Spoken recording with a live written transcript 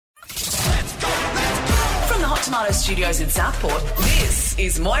Tomato Studios in Southport, this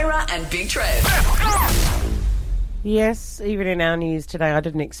is Moyra and Big Trev. Yes, even in our news today, I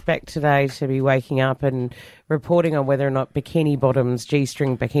didn't expect today to be waking up and reporting on whether or not bikini bottoms,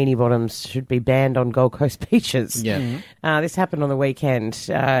 G-string bikini bottoms, should be banned on Gold Coast beaches. Yeah. This happened on the weekend.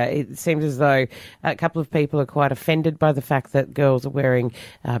 It seems as though a couple of people are quite offended by the fact that girls are wearing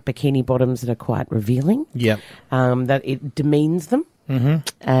bikini bottoms that are quite revealing. Yep. That it demeans them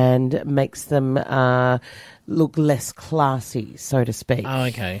and makes them look less classy, so to speak. Oh,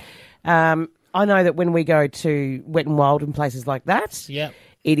 okay. I know that when we go to Wet and Wild and places like that, Yep.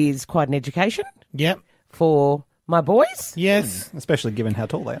 it is quite an education Yep. for my boys. Yes. Especially given how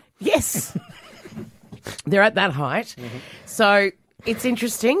tall they are. Yes. They're at that height. So it's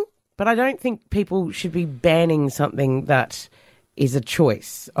interesting, but I don't think people should be banning something that is a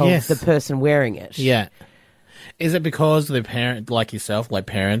choice of the person wearing it. Yeah. Is it because the parent, like yourself, like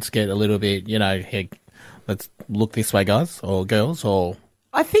parents get a little bit, hey, let's look this way, guys, or girls, or...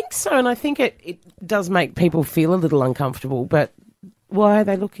 I think so, and I think it does make people feel a little uncomfortable, but why are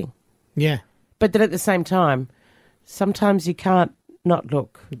they looking? Yeah. But then at the same time, sometimes you can't not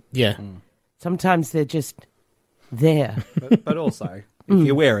look. Yeah. Sometimes they're just there. But also, if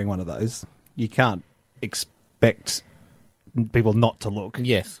you're wearing one of those, you can't expect people not to look.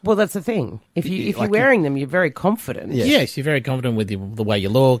 Yes. Well, that's the thing. If you're wearing them, you're very confident. Yeah. Yes, you're very confident with the way you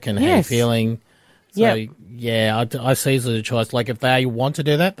look and how you're feeling. So, yeah, I see it as a choice. Like, if they want to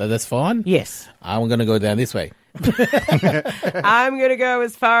do that, that's fine. Yes. I'm going to go down this way. I'm going to go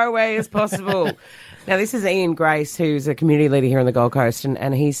as far away as possible. Now, this is Ian Grace, who's a community leader here on the Gold Coast,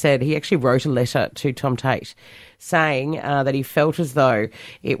 and he said he actually wrote a letter to Tom Tate saying that he felt as though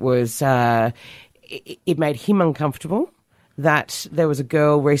it was it made him uncomfortable that there was a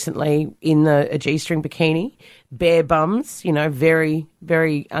girl recently in a G-string bikini, bare bums, very,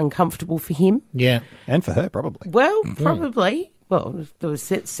 very uncomfortable for him. Yeah. And for her, probably. Well, probably. Well, there was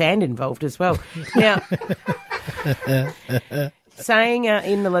sand involved as well. Now, saying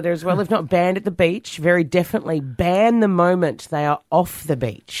in the letter as well, if not banned at the beach, very definitely ban the moment they are off the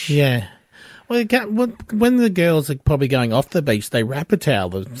beach. Yeah. Well, when the girls are probably going off the beach, they wrap a towel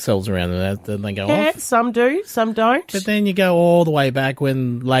themselves around them and they go off. Some do, some don't. But then you go all the way back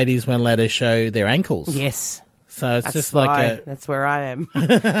when ladies weren't allowed to show their ankles. Yes. So it's just like that's where I am.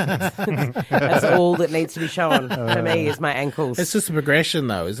 That's all that needs to be shown for me is my ankles. It's just a progression,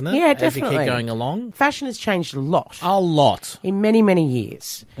 though, isn't it? Yeah, As definitely. you keep going along. Fashion has changed a lot. A lot. In many, many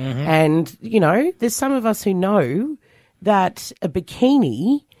years. And, there's some of us who know that a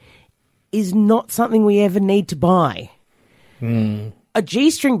bikini is not something we ever need to buy. A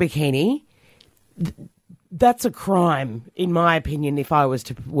G-string bikini, that's a crime, in my opinion, if I was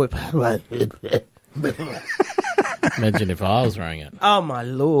to... Imagine if I was wearing it. Oh, my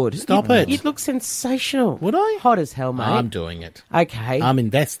Lord. Stop it. You'd look sensational. Would I? Hot as hell, mate. I'm doing it. Okay. I'm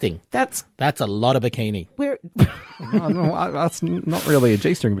investing. That's a lot of bikini. where... No, that's not really a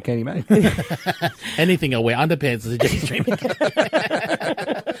G-string bikini, mate. Anything I wear, underpants is a G-string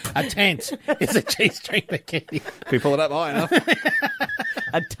bikini. A tent is a G-string bikini. If we pull it up high enough.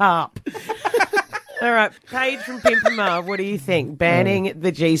 a tarp. All right, Paige from Pimpama, what do you think? Banning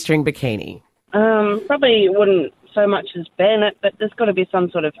the G-string bikini. Probably wouldn't so much as ban it, but there's got to be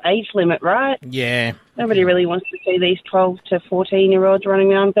some sort of age limit, right? Yeah. Nobody really wants to see these 12 to 14-year-olds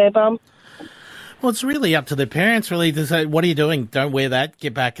running around bare bum. Well, it's really up to the parents, really, to say, what are you doing? Don't wear that.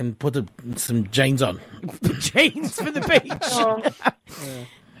 Get back and put some jeans on. Jeans for the beach. Oh,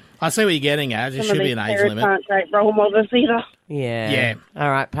 I see what you're getting at. There some should of be an these age parents limit. aren't great role models either. Yeah. Yeah. All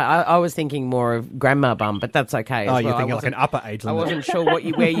right. I was thinking more of grandma bum, but that's okay. Oh, As you're well. thinking like an upper age I limit. wasn't sure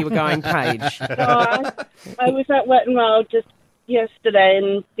where you were going, Paige. I was at Wet and Wild just yesterday,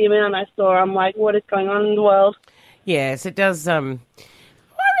 and the amount I saw, I'm like, what is going on in the world? Yes, it does. I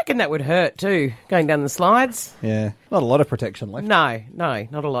reckon that would hurt too, going down the slides. Yeah. Not a lot of protection left. No,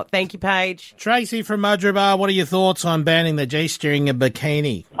 not a lot. Thank you, Paige. Tracy from Mudgeeraba, what are your thoughts on banning the G-string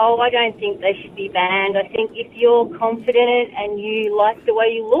bikini? Oh, I don't think they should be banned. I think if you're confident and you like the way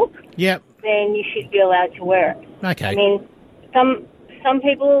you look, Yep. then you should be allowed to wear it. Okay. I mean, some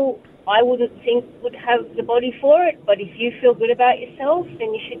people I wouldn't think would have the body for it, but if you feel good about yourself,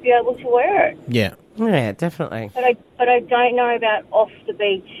 then you should be able to wear it. Yeah. Yeah, definitely. But I don't know about off the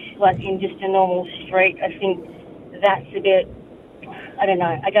beach, like in just a normal street. I think that's a bit, I don't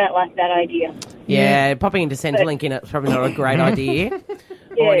know. I don't like that idea. Yeah, popping into Centrelink in it's probably not a great idea.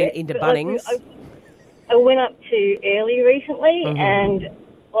 Or into but, Bunnings. I went up to Early recently and,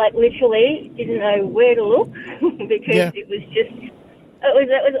 like, literally didn't know where to look because it was just... That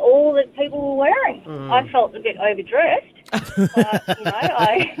was all that people were wearing. I felt a bit overdressed, but,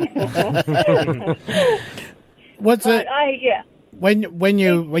 What's it? Yeah. When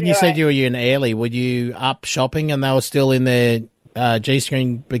you said you were in Airlie, were you up shopping and they were still in their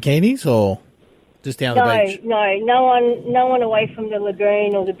G-string bikinis, or just down the beach? No one away from the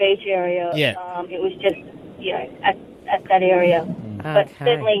lagoon or the beach area. Yeah. It was just, at that area. But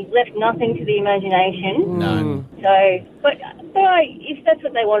certainly left nothing to the imagination. No. So, but if that's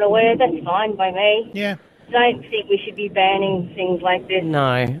what they want to wear, that's fine by me. Yeah. I don't think we should be banning things like this. No,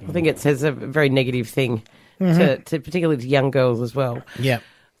 I think it says a very negative thing to particularly to young girls as well. Yeah.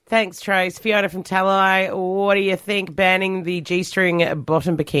 Thanks, Trace. Fiona from Talai, what do you think banning the G-string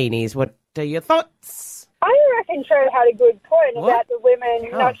bottom bikinis? What are your thoughts? I reckon Trev had a good point about the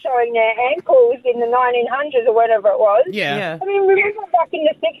women not showing their ankles in the 1900s or whatever it was. Yeah. I mean, remember back in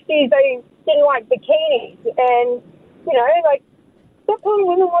the 60s, they didn't like bikinis. And, stop telling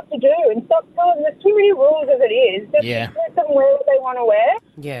women what to do and stop telling them there's too many rules as it is. Just let them wear what they want to wear.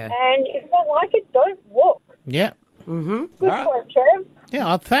 Yeah. And if they like it, don't look. Yeah. Mm-hmm. Good point, Trev.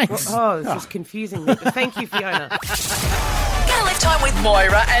 Yeah, thanks. Oh, this is confusing me, but thank you, Fiona. Go live time with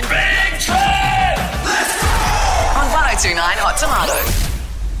Moyra and Big Trev. On 102.9 Hot Tomato.